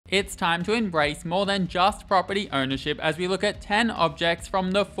It's time to embrace more than just property ownership as we look at 10 objects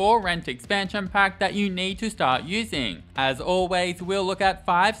from the For Rent expansion pack that you need to start using. As always, we'll look at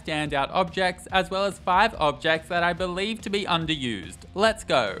 5 standout objects as well as 5 objects that I believe to be underused. Let's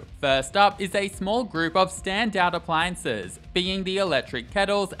go! First up is a small group of standout appliances, being the electric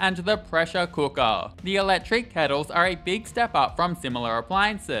kettles and the pressure cooker. The electric kettles are a big step up from similar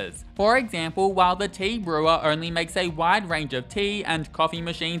appliances. For example, while the tea brewer only makes a wide range of tea and coffee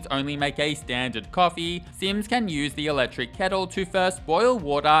machines only make a standard coffee, Sims can use the electric kettle to first boil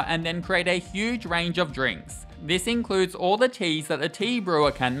water and then create a huge range of drinks. This includes all the teas that the tea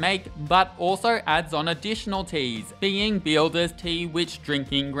brewer can make, but also adds on additional teas, being Builder's Tea, which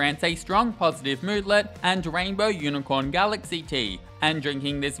drinking grants a strong positive moodlet, and Rainbow Unicorn Galaxy Tea. And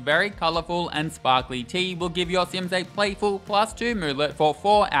drinking this very colourful and sparkly tea will give your Sims a playful +2 moodlet for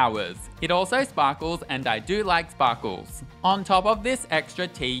 4 hours. It also sparkles, and I do like sparkles. On top of this extra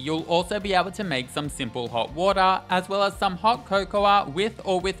tea, you'll also be able to make some simple hot water, as well as some hot cocoa with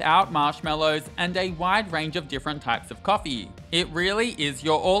or without marshmallows, and a wide range of different types of coffee. It really is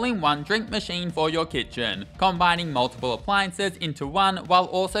your all-in-one drink machine for your kitchen, combining multiple appliances into one while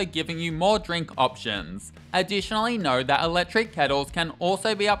also giving you more drink options. Additionally, know that electric kettles can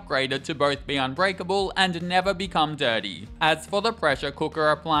also be upgraded to both be unbreakable and never become dirty. As for the pressure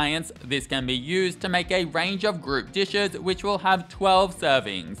cooker appliance, this can be used to make a range of group dishes which will have 12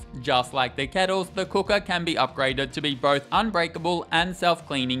 servings. Just like the kettles, the cooker can be upgraded to be both unbreakable and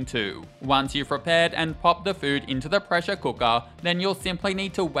self-cleaning too. Once you've prepared and popped the food into the pressure cooker, then you'll simply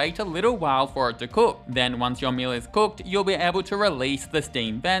need to wait a little while for it to cook. Then once your meal is cooked, you'll be able to release the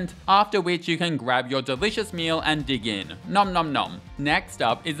steam vent, after which you can grab your delicious meal and dig in. Nom nom nom. Next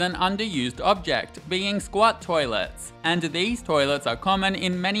up is an underused object, being squat toilets. And these toilets are common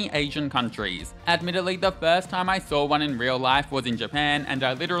in many Asian countries. Admittedly, the first time I saw one in real life was in Japan, and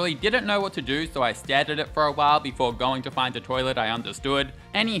I literally didn't know what to do, so I stared at it for a while before going to find a toilet I understood.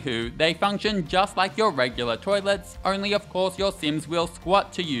 Anywho, they function just like your regular toilets, only of course your Sims will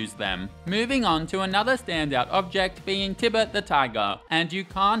squat to use them. Moving on to another standout object, being Tibert the Tiger. And you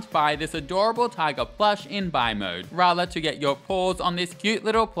can't buy this adorable tiger plush in buy mode. Rather, to get your paws on this cute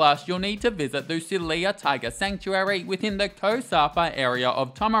little plush, you'll need to visit the Sulia Tiger Sanctuary within the Koh Sapa area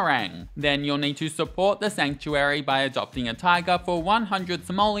of Tomarang. Then you'll need to support the sanctuary by adopting a tiger for 100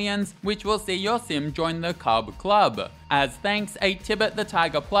 simoleons, which will see your Sim join the Cub Club. As thanks, a Tibert the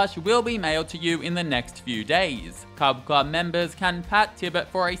Tiger plush will be mailed to you in the next few days. Cub Club members can pat Tibert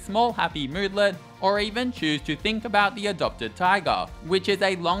for a small happy moodlet, or even choose to think about the adopted tiger, which is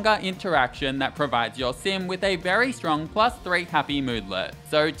a longer interaction that provides your Sim with a very strong +3 happy moodlet.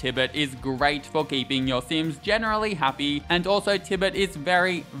 So Tibert is great for keeping your Sims generally happy, and also Tibert is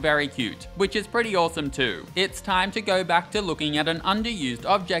very, very cute, which is pretty awesome too. It's time to go back to looking at an underused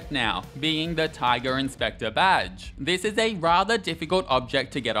object now, being the Tiger Inspector badge. This is a rather difficult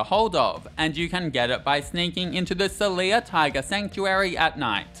object to get a hold of, and you can get it by sneaking into the Sulia Tiger Sanctuary at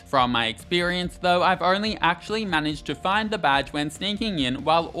night. From my experience though, I've only actually managed to find the badge when sneaking in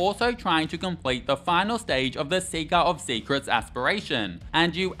while also trying to complete the final stage of the Seeker of Secrets aspiration.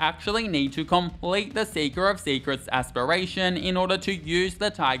 And you actually need to complete the Seeker of Secrets aspiration in order to use the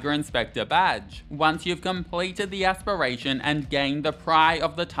Tiger Inspector badge. Once you've completed the aspiration and gained the Pry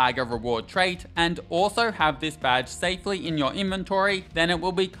of the Tiger reward trait, and also have this badge safely in your inventory, then it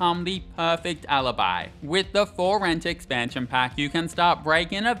will become the perfect alibi. With the For Rent expansion pack, you can start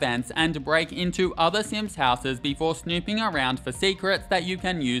break-in events and break into other Sims houses before snooping around for secrets that you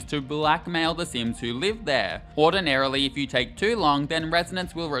can use to blackmail the Sims who live there. Ordinarily, if you take too long, then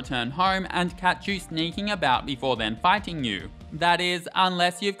residents will return home and catch you sneaking about before then fighting you. That is,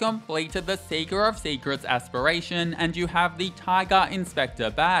 unless you've completed the Seeker of Secrets aspiration and you have the Tiger Inspector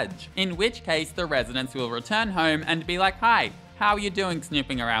badge, in which case the residents will return home and be like, "Hi, how are you doing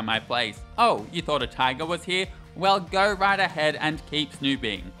snooping around my place? Oh, you thought a tiger was here? Well, go right ahead and keep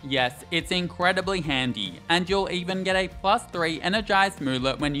snooping." Yes, it's incredibly handy, and you'll even get a +3 energized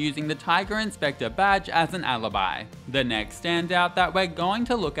moodlet when using the Tiger Inspector badge as an alibi. The next standout that we're going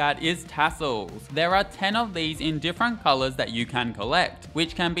to look at is Tassels. There are 10 of these in different colors that you can collect,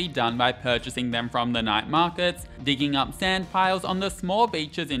 which can be done by purchasing them from the night markets, digging up sand piles on the small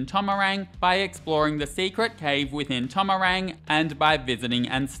beaches in Tomarang, by exploring the secret cave within Tomarang, and by visiting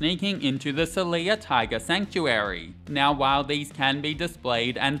and sneaking into the Sulia Tiger Sanctuary. Now, while these can be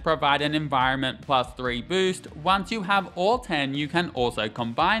displayed and provide an environment +3 boost, once you have all 10 you can also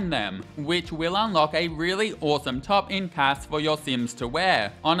combine them, which will unlock a really awesome top in CAS for your Sims to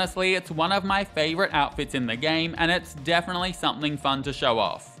wear. Honestly, it's one of my favorite outfits in the game, and it's definitely something fun to show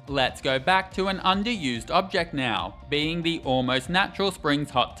off. Let's go back to an underused object now, being the Almost Natural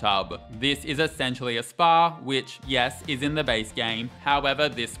Springs hot tub. This is essentially a spa, which, yes, is in the base game. However,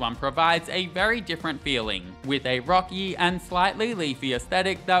 this one provides a very different feeling, with a rocky and slightly leafy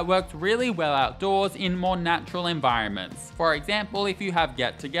aesthetic that works really well outdoors in more natural environments. For example, if you have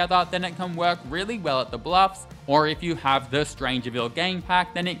Get Together, then it can work really well at the Bluffs, or if you have the Strangerville game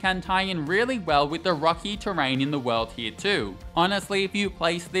pack, then it can tie in really well with the rocky terrain in the world here too. Honestly, if you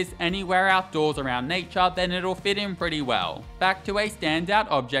place this anywhere outdoors around nature, then it'll fit in pretty well. Back to a standout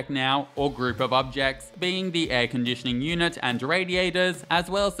object now, or group of objects, being the air conditioning unit and radiators, as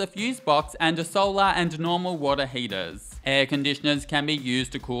well as the fuse box and solar and normal water heaters. Air conditioners can be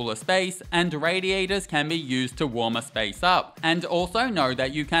used to cool a space, and radiators can be used to warm a space up. And also know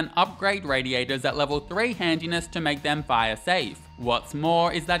that you can upgrade radiators at level 3 handiness to make them fire safe. What's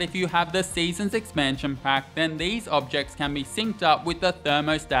more is that if you have the Seasons expansion pack, then these objects can be synced up with the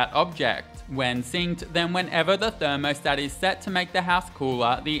thermostat object. When synced, then whenever the thermostat is set to make the house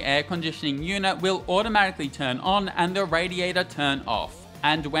cooler, the air conditioning unit will automatically turn on and the radiator turn off.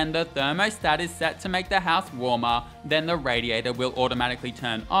 And when the thermostat is set to make the house warmer, then the radiator will automatically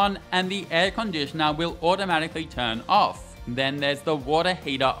turn on and the air conditioner will automatically turn off. Then there's the water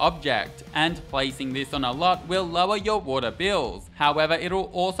heater object, and placing this on a lot will lower your water bills. However,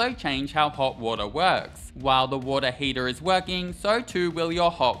 it'll also change how hot water works. While the water heater is working, so too will your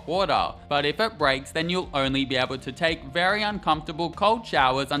hot water. But if it breaks, then you'll only be able to take very uncomfortable cold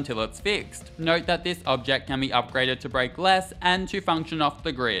showers until it's fixed. Note that this object can be upgraded to break less and to function off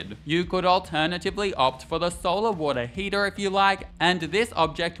the grid. You could alternatively opt for the solar water heater if you like, and this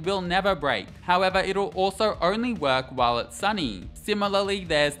object will never break. However, it'll also only work while it's sunny. Similarly,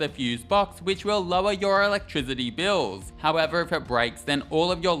 there's the fuse box, which will lower your electricity bills. However, if it breaks, then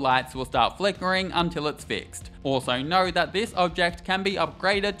all of your lights will start flickering until it's fixed. Also know that this object can be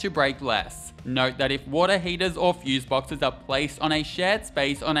upgraded to break less. Note that if water heaters or fuse boxes are placed on a shared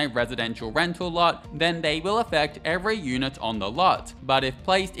space on a residential rental lot, then they will affect every unit on the lot. But if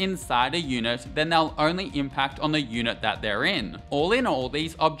placed inside a unit, then they'll only impact on the unit that they're in. All in all,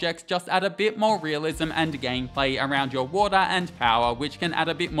 these objects just add a bit more realism and gameplay around your water and power, which can add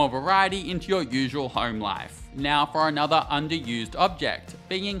a bit more variety into your usual home life. Now for another underused object,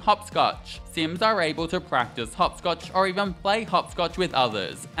 being Hopscotch. Sims are able to practice Hopscotch or even play Hopscotch with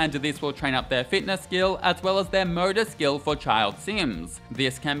others, and this will train up their fitness skill as well as their motor skill for child Sims.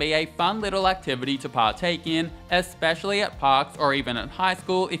 This can be a fun little activity to partake in, especially at parks or even at high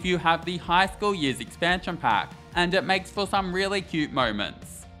school if you have the High School Years expansion pack, and it makes for some really cute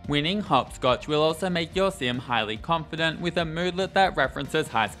moments. Winning Hopscotch will also make your sim highly confident with a moodlet that references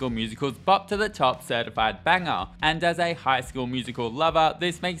High School Musical's Bop to the Top certified banger, and as a High School Musical lover,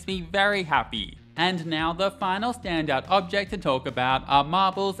 this makes me very happy. And now the final standout object to talk about are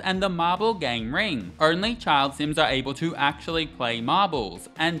marbles and the marble game ring. Only child sims are able to actually play marbles,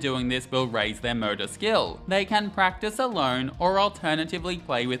 and doing this will raise their motor skill. They can practice alone or alternatively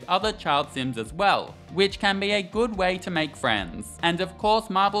play with other child sims as well, which can be a good way to make friends. And of course,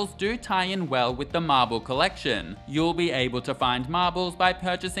 marbles do tie in well with the marble collection. You'll be able to find marbles by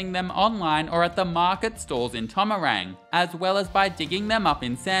purchasing them online or at the market stalls in Tomarang, as well as by digging them up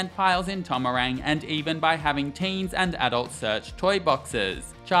in sand piles in Tomarang, and even by having teens and adults search toy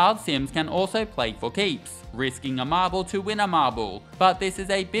boxes. Child sims can also play for keeps, risking a marble to win a marble, but this is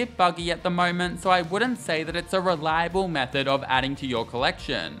a bit buggy at the moment, so I wouldn't say that it's a reliable method of adding to your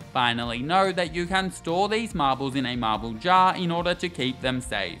collection. Finally, know that you can store these marbles in a marble jar in order to keep them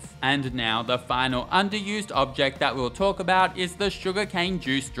safe. And now the final underused object that we'll talk about is the Sugarcane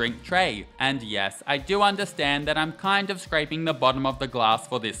juice drink tray. And yes, I do understand that I'm kind of scraping the bottom of the glass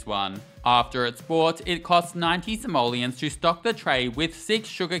for this one. After it's bought, it costs 90 simoleons to stock the tray with 6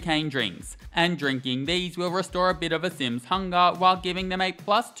 sugarcane drinks, and drinking these will restore a bit of a sim's hunger while giving them a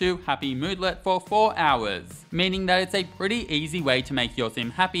 +2 happy moodlet for 4 hours, meaning that it's a pretty easy way to make your sim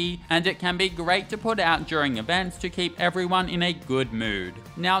happy, and it can be great to put out during events to keep everyone in a good mood.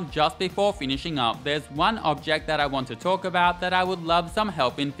 Now just before finishing up, there's one object that I want to talk about that I would love some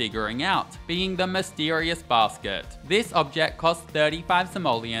help in figuring out, being the mysterious basket. This object costs 35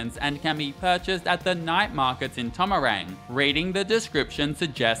 simoleons and can be purchased at the night markets in Tomarang. Reading the description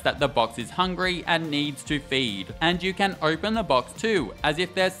suggests that the box is hungry and needs to feed, and you can open the box too, as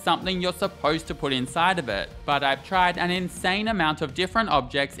if there's something you're supposed to put inside of it. But I've tried an insane amount of different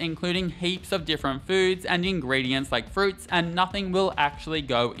objects, including heaps of different foods and ingredients like fruits, and nothing will actually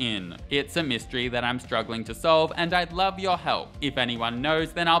go in. It's a mystery that I'm struggling to solve, and I'd love your help. If anyone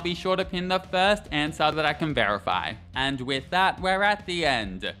knows, then I'll be sure to pin the first answer that I can verify. And with that, we're at the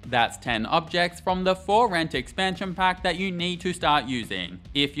end. That's 10 objects from the For Rent expansion pack that you need to start using.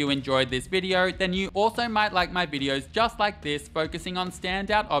 If you enjoyed this video, then you also might like my videos just like this, focusing on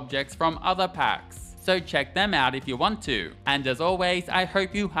standout objects from other packs. So check them out if you want to. And as always, I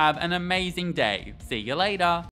hope you have an amazing day. See you later.